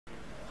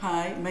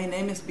Hi, my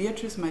name is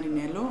Beatriz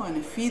Marinello. I'm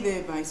a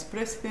FIDE Vice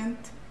President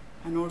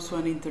and also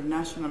an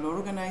international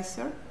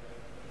organizer,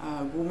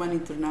 a Woman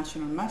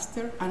International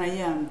Master, and I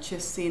am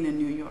chess scene in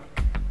New York.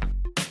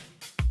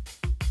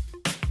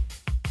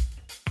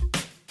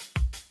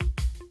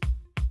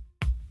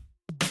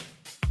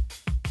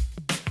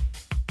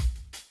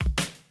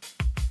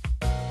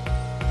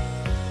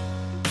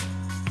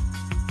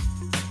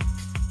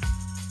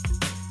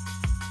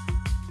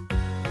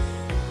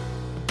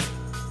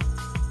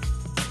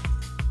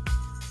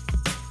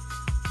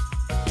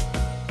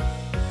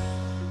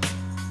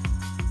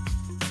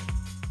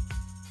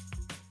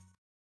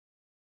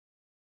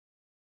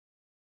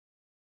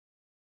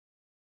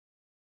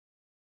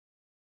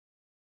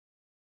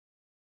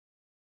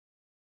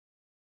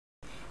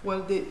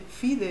 Well, the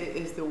FIDE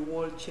is the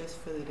World Chess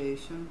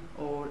Federation,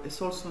 or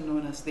it's also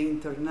known as the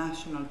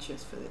International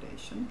Chess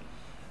Federation,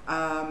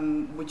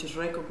 which is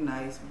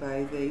recognized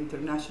by the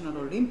International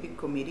Olympic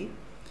Committee,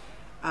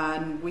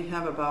 and we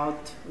have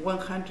about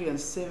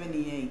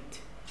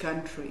 178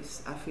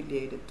 countries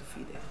affiliated to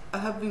FIDE. I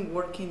have been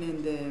working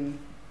in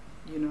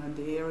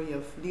the area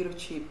of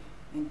leadership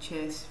in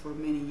chess for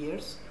many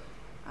years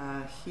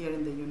here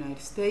in the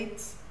United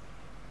States.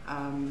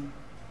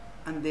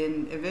 And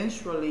then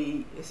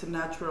eventually it's a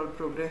natural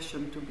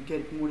progression to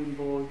get more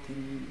involved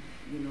in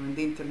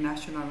the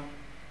international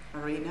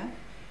arena.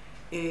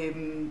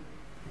 In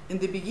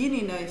the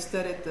beginning I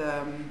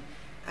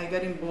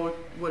got involved,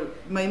 well,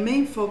 my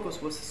main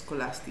focus was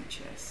scholastic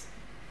chess,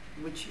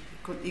 which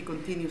it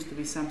continues to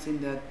be something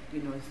that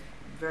is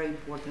very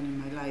important in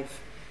my life.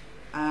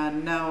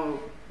 And now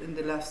in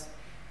the last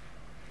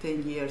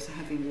 10 years I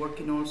have been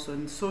working also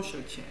in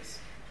social chess.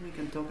 We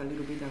can talk a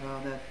little bit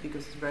about that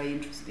because it's very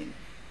interesting.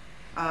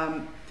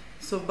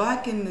 So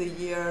back in the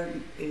year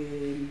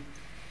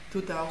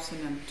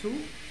 2002,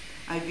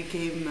 I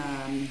became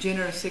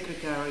General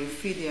Secretary of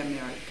FIDE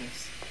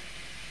Americas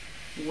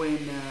when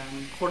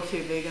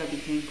Jorge Vega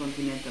became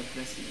Continental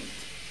President.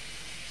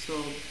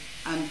 So,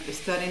 and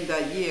starting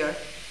that year,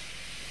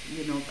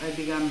 I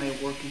began my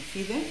work in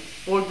FIDE.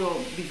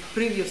 Although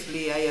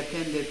previously I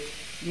attended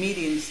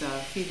meetings,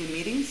 FIDE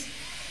meetings,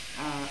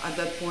 at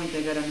that point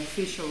I got an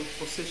official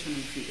position in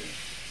FIDE.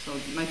 So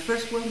my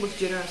first one was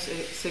General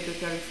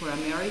Secretary for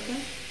America.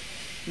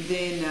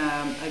 Then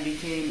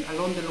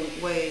along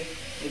the way,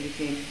 I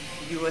became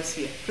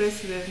USCF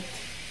President,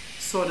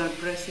 Zonal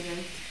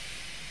President,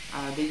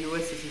 the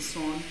US is a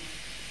zone.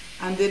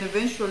 And then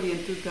eventually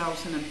in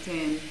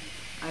 2010,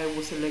 I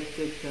was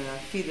elected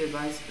FIDE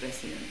Vice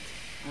President.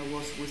 I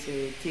was with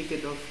a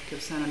ticket of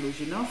Kirsana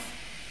Luzhinov.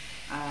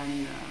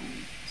 And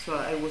so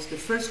I was the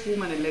first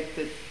woman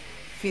elected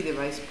FIDE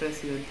Vice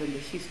President in the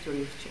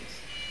history of chess.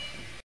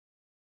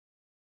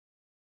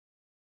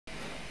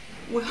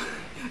 Well,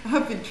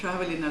 I've been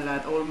traveling a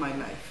lot all my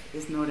life.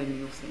 It's not a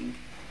new thing.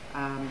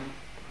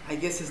 I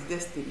guess it's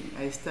destiny.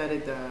 I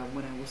started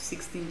when I was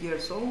 16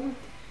 years old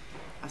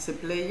as a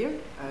player.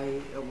 I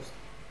was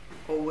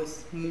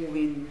always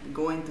moving,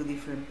 going to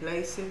different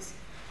places.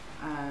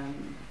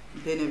 And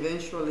then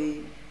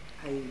eventually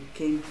I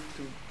came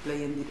to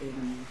play in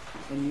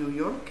New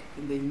York,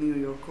 in the New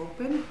York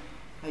Open.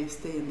 I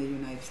stay in the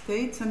United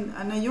States and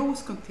I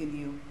always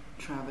continue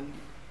traveling.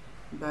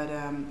 But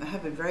I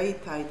have a very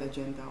tight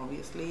agenda,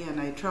 obviously, and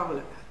I travel a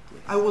lot.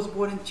 I was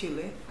born in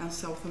Chile. I'm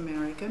South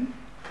American.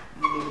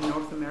 I live in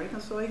North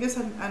America, so I guess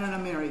I'm an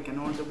American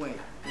all the way.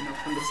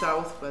 From the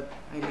South, but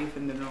I live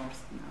in the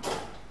North now.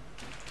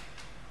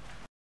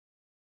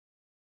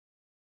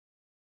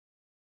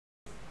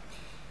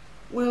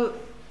 Well,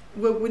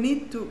 we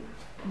need to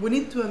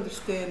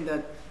understand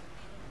that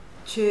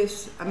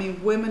chess,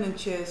 women in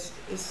chess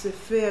is a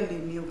fairly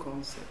new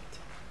concept.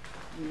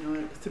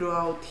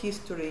 Throughout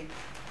history,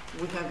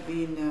 we have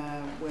been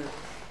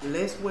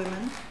less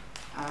women.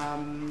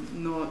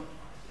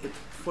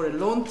 For a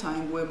long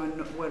time,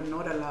 women were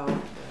not allowed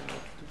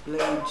to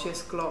play in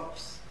chess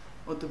clubs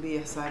or to be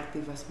as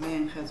active as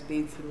men has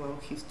been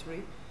throughout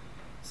history.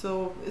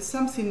 So it's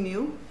something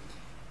new,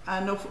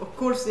 and of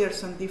course there are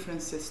some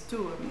differences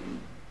too.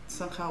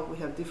 Somehow we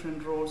have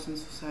different roles in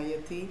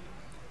society,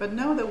 but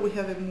now that we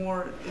have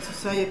a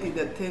society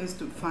that tends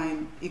to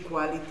find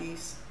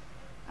equalities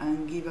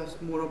and give us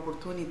more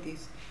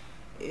opportunities,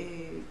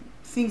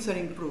 things are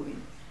improving.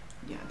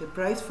 Yeah, the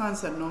prize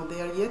funds are not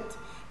there yet,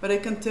 but I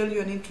can tell you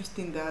an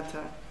interesting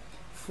data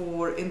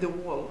in the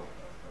world.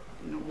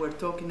 We're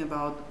talking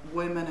about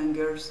women and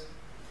girls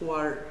who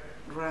are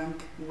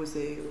ranked with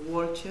the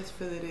World Chess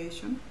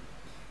Federation.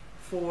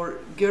 For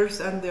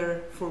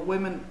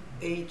women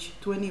age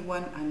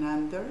 21 and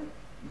under,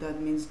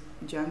 that means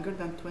younger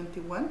than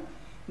 21,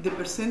 the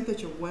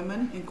percentage of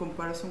women in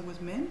comparison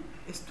with men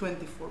is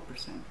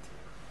 24%.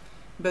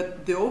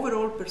 But the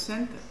overall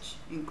percentage,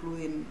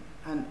 including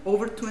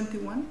over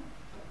 21,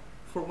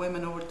 for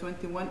women over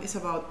 21, is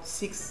about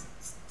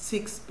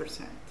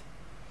 6%.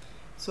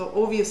 So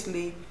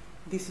obviously,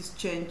 this is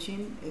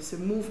changing. It's a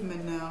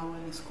movement now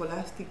in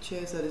scholastic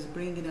chess that is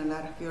bringing a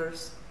lot of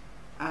girls.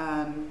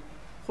 And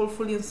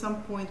hopefully at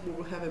some point we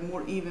will have a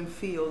more even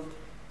field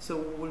So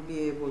we will be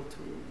able to,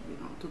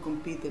 to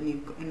compete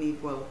in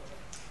equal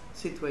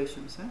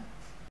situations.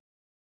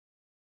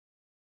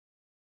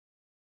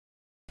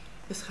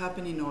 It's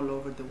happening all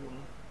over the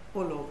world,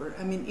 all over.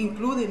 I mean,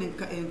 including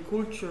in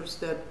cultures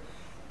that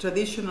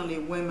traditionally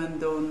women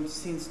don't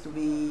seem to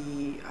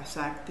be as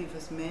active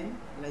as men,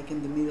 like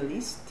in the Middle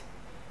East.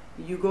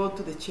 You go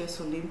to the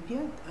Chess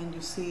Olympiad and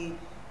you see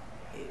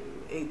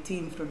a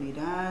team from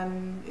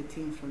Iran, a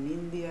team from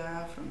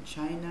India, from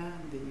China,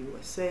 the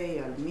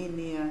USA,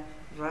 Armenia,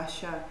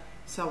 Russia,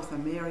 South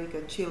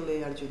America,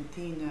 Chile,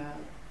 Argentina,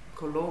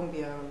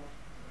 Colombia,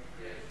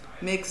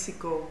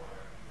 Mexico,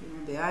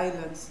 the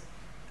islands,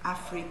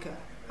 Africa.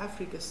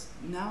 Africa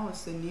now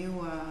is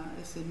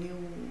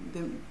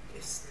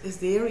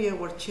the area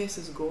where chess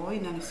is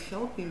going and is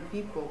helping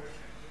people.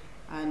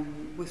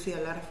 And we see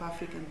a lot of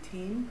African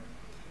team.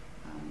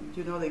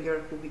 The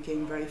girl who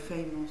became very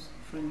famous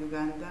from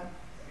Uganda,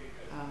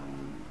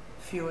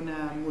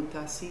 Fiona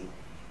Mutasi,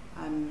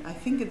 and I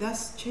think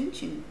that's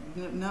changing.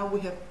 Now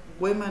we have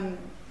women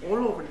all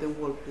over the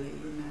world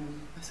playing,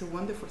 and that's a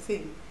wonderful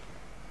thing.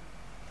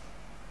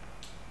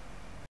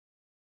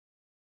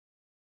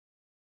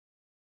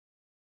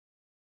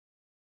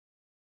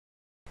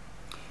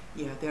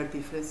 Yeah, there are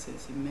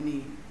differences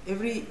in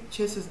every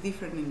chess is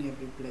different in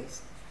every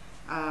place.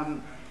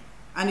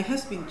 And it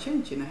has been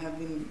changing. I have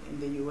been in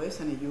the US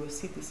and a US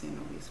citizen,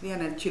 obviously,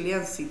 and a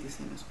Chilean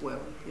citizen as well.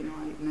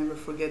 I never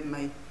forget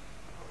my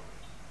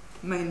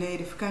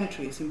native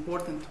country. It's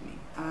important to me.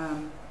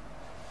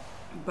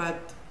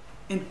 But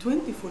in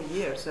 24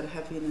 years that I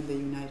have been in the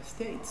United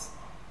States,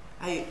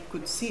 I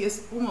could see,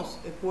 it's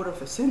almost a quarter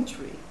of a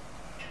century,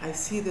 I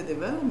see the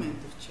development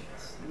of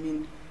chess. I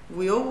mean,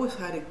 we always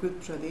had a good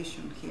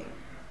tradition here,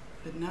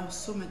 but now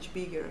so much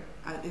bigger.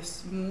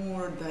 It's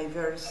more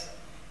diverse.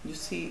 You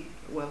see,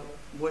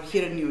 we're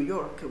here in New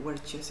York, where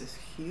chess is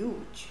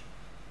huge.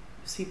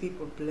 You see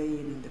people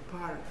playing in the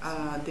park,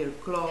 there are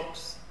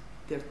clubs,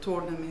 there are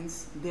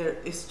tournaments, there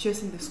is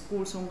chess in the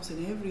schools, almost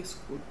in every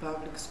school,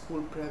 public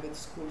school, private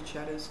school,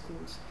 charter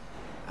schools.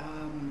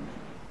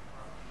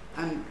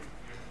 And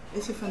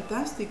it's a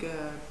fantastic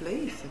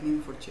place,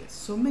 for chess.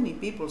 So many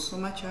people, so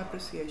much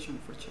appreciation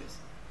for chess.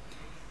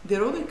 There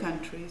are other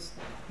countries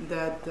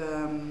that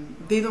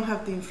they don't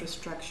have the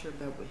infrastructure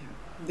that we have.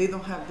 They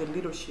don't have the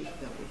leadership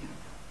that we have.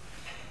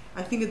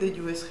 I think the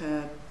US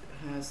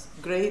has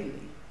greatly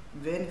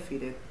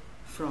benefited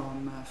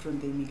from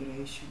the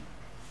immigration.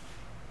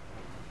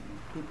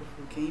 People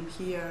who came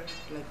here,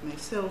 like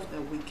myself,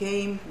 that we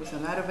came with a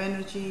lot of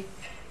energy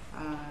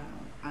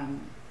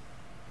and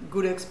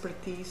good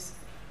expertise.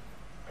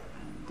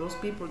 And those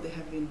people, they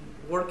have been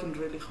working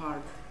really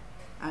hard.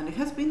 And it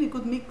has been a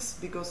good mix,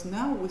 because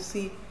now we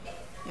see,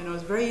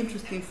 it's very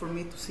interesting for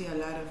me to see a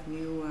lot of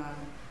new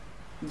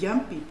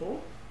young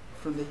people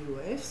from the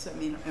US,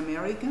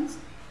 Americans,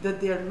 that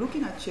they are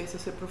looking at chess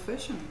as a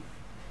profession.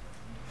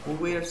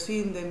 We are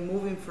seeing them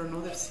moving from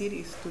other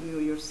cities to New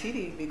York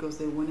City because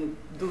they want to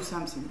do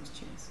something with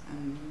chess.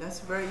 And that's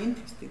very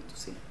interesting to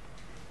see.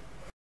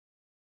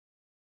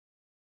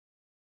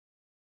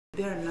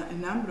 There are a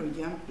number of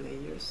young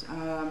players.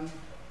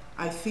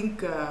 I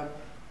think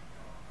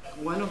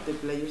one of the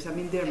players, there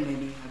are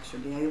many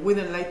actually. I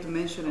wouldn't like to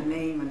mention a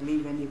name and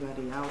leave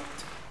anybody out.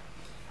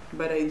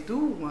 But I do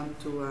want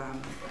to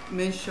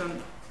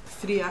mention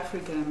 3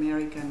 African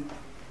American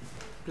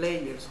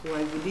players who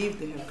I believe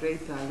they have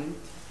great talent,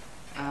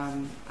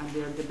 and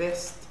they're the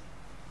best.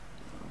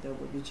 There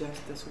would be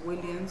Justice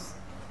Williams,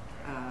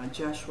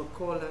 Joshua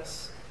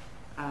Colas,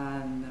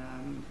 and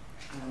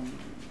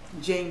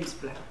James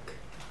Black.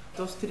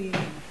 Those 3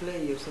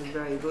 players are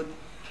very good.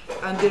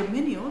 And there are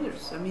many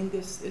others.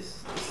 This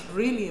is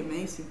really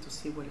amazing to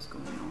see what is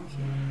going on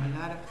here. A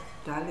lot of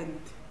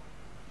talent,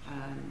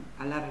 and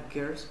a lot of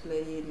girls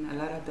playing, a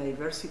lot of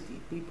diversity,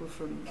 people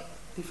from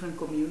different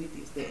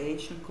communities, the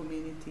Asian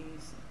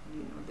communities,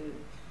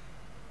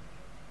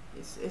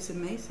 it's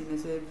amazing.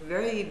 It's a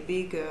very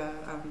big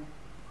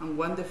and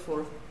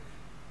wonderful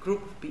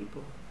group of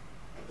people.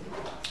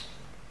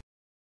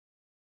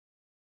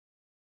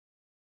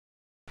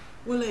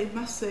 Well, I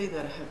must say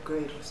that I have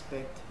great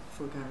respect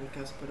for Garry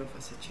Kasparov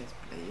as a chess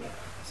player,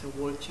 as a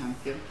world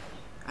champion.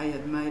 I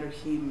admire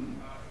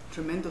him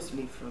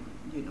tremendously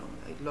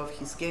I love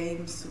his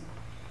games,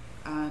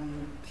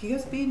 and he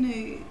has been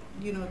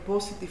a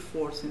positive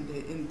force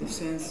in the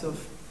sense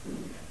of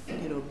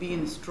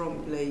being a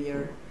strong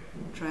player,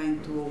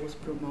 trying to always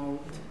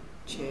promote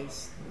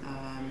chess,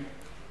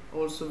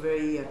 also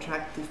very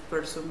attractive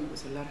person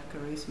with a lot of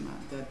charisma.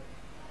 That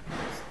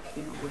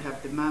we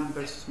have the man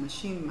versus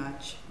machine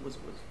match was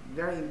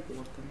very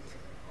important.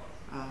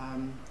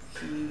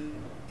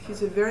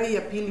 He's a very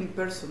appealing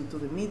person to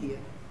the media.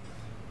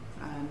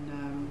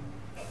 And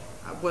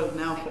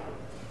now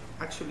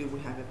actually we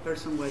have a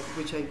person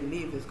which I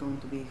believe is going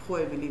to be,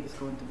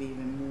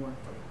 even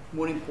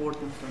more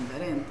important from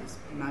that end, is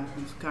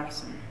Magnus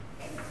Carlsen.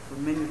 For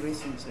many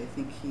reasons, I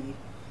think he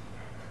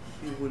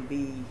will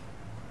be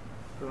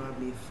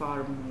probably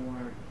far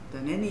more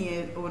than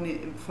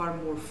far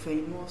more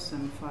famous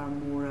and far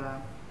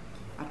more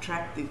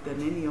attractive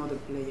than any other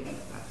player in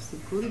the past,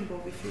 including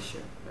Bobby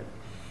Fischer.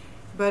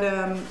 But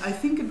I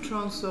think in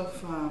terms of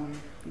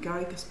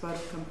Garry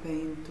Kasparov's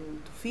campaign to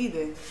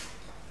FIDE,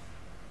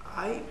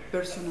 I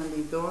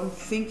personally don't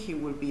think he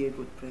will be a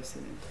good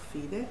president of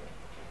FIDE.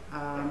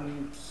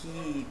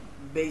 He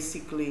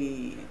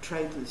basically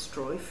tried to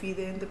destroy FIDE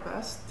in the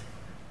past,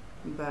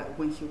 but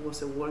when he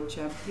was a world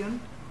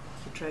champion,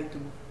 he tried to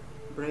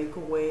break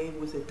away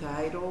with the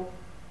title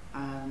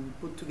and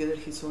put together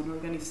his own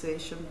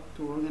organization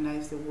to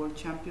organize the World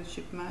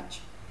Championship match.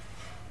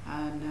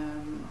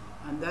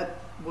 And that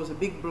was a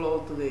big blow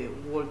to the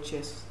World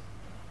Chess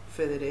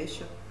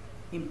Federation,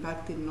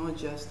 impacting not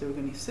just the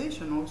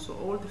organization, also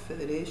all the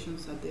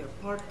federations that they are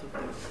part of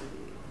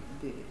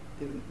the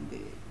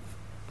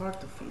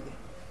part of FIDE.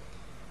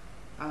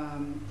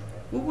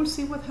 We will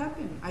see what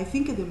happens. I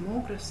think a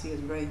democracy is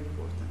very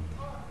important.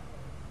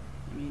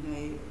 I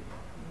mean,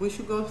 we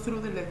should go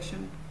through the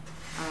election.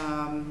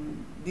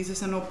 This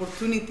is an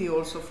opportunity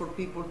also for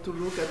people to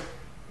look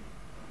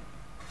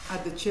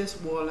at the chess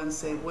wall and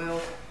say,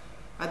 well,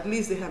 at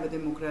least they have a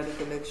democratic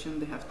election,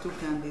 they have two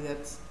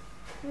candidates.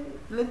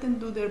 Let them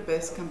do their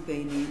best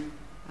campaigning,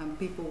 and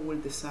people will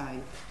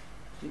decide,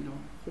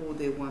 who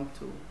they want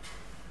to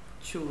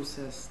choose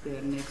as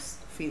their next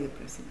FIDE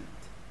president.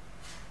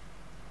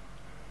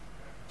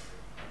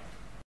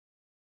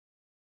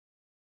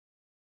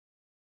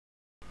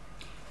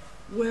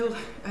 Well,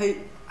 I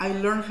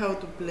learned how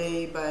to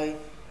play by,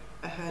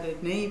 I had a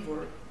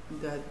neighbor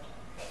that,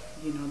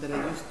 that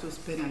I used to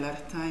spend a lot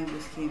of time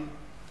with him.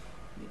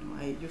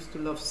 I used to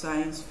love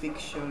science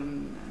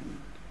fiction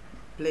and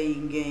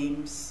playing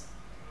games.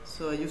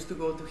 So I used to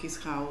go to his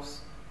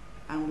house,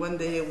 and one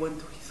day I went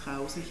to his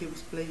house and he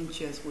was playing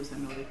chess with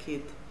another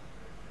kid.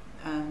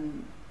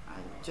 And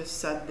I just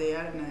sat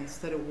there and I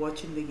started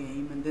watching the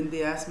game, and then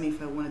they asked me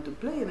if I wanted to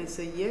play, and I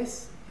said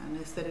yes. And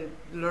I started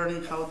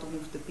learning how to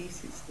move the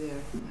pieces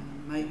there.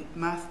 My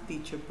math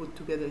teacher put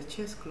together a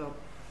chess club.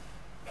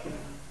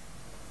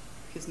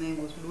 His name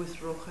was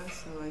Luis Rojas,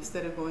 so I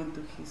started going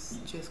to his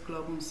chess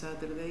club on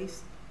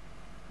Saturdays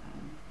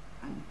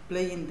and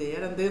playing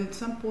there. And then at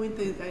some point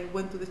I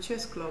went to the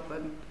chess club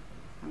and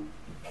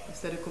I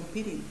started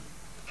competing.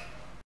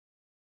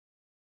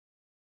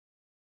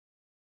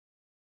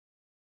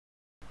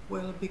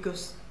 Well,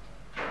 because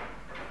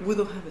we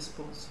don't have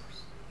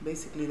sponsors.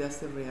 Basically, that's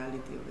the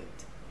reality of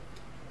it.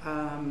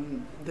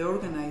 The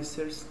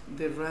organizers,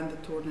 they run the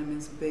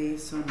tournaments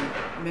based on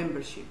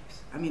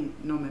memberships. I mean,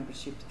 no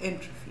memberships,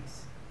 entry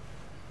fees.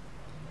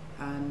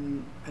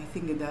 And I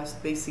think that's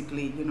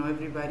basically,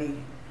 everybody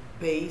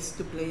pays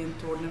to play in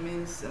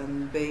tournaments,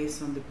 and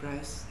based on the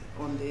price,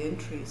 on the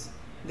entries,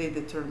 they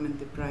determine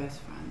the prize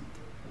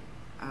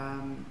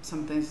fund.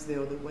 Sometimes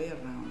the other way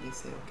around. They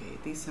say, okay,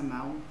 this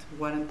amount,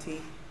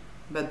 warranty,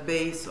 but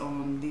based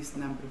on this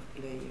number of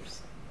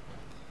players.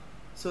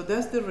 So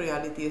that's the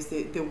reality, is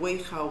the way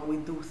how we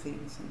do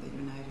things in the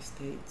United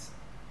States.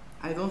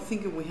 I don't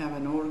think we have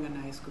an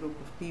organized group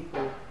of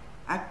people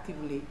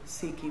actively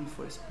seeking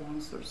for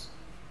sponsors.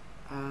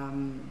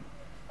 I'm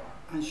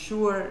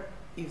sure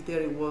if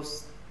there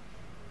was,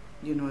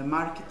 a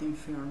marketing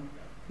firm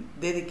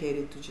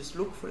dedicated to just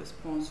look for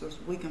sponsors,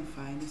 we can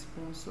find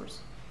sponsors.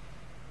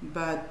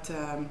 But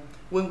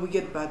when we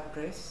get bad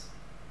press,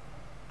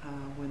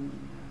 when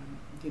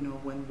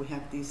we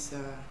have these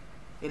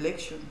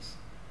elections,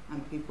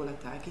 and people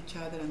attack each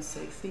other and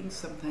say things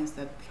sometimes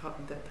that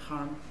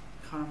harm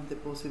the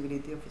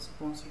possibility of a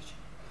sponsorship.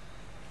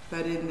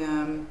 But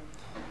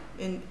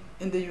in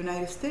the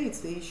United States,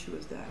 the issue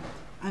is that,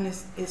 and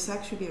it's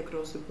actually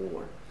across the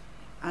board.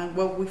 And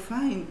what we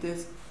find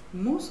is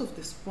most of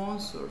the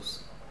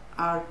sponsors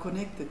are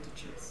connected to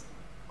chess,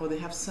 or they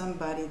have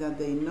somebody that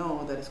they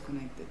know that is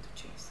connected to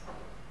chess.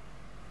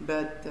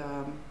 But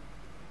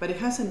it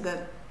hasn't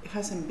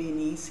been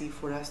easy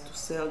for us to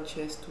sell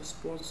chess to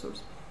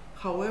sponsors.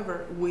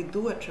 However, we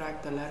do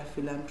attract a lot of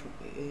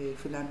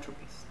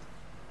philanthropists.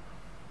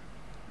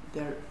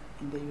 There,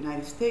 in the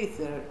United States,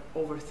 there are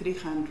over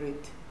 300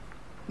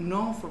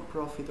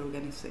 non-for-profit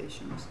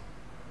organizations,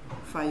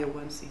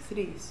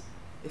 501c3s,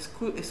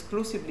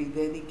 exclusively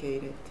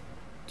dedicated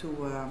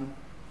to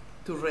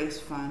raise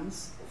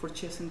funds for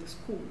chess in the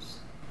schools.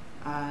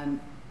 And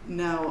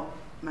now,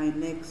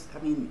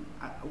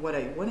 what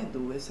I want to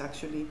do is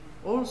actually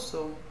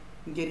also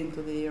get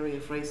into the area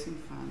of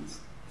raising funds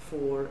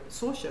for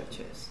social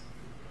chess,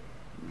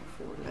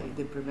 for like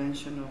the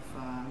prevention of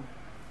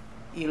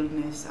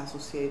illness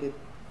associated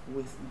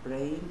with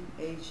brain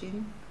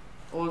aging,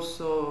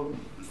 also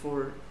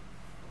for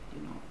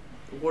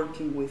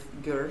working with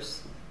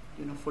girls,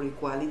 for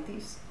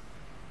equalities,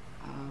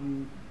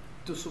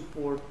 to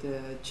support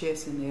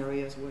chess in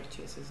areas where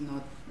chess is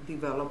not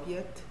developed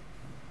yet.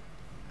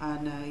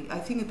 And I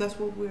think that's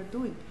what we're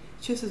doing.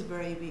 Chess is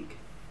very big,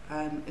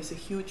 and it's a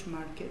huge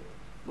market.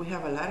 We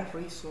have a lot of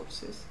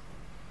resources.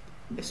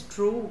 It's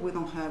true we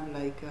don't have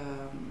like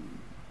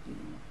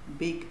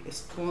big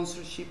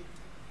sponsorship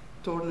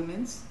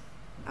tournaments,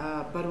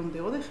 but on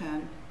the other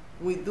hand,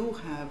 we do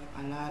have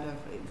a lot of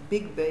a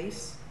big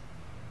base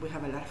we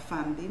have a lot of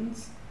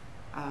fundings,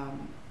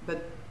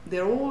 but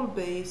they're all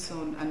based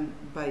on and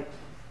by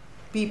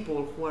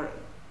people who are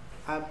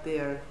up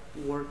there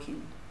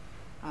working.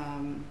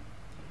 And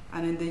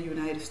in the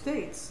United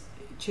States,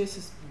 chess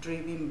is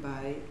driven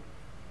by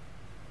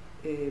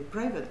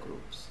private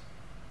groups.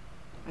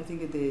 I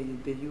think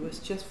the U.S.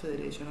 Chess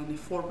Federation and the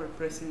former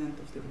president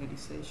of the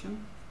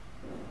organization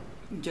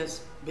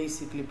just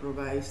basically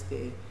provides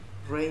the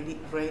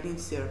rating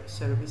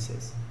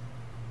services.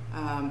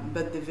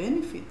 But the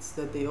benefits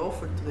that they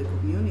offer to the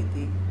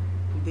community,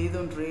 they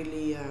don't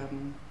really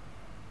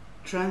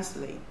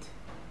translate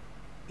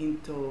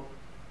into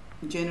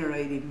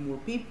generating more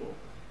people.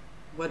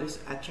 What is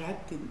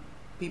attracting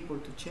people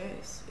to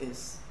chess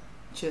is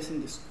chess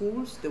in the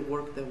schools, the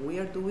work that we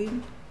are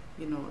doing,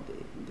 you know,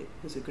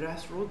 with the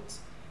grassroots,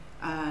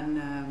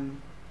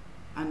 and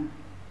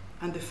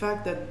the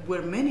fact that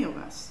we're many of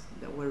us,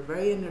 that we're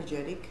very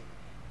energetic,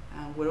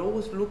 and we're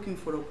always looking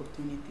for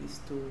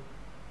opportunities to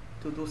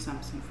do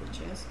something for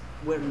chess.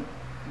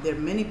 There are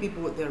many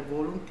people, there are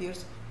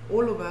volunteers.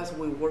 All of us,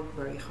 we work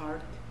very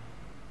hard,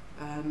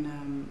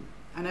 and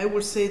I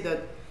will say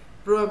that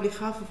probably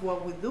half of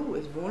what we do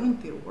is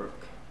volunteer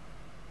work,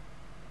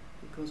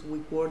 because we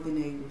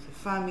coordinate with the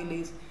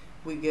families,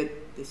 we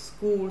get the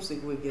schools,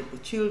 we get the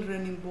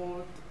children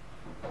involved.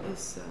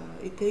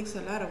 It takes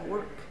a lot of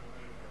work,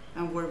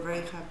 and we're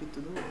very happy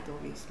to do it,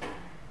 obviously.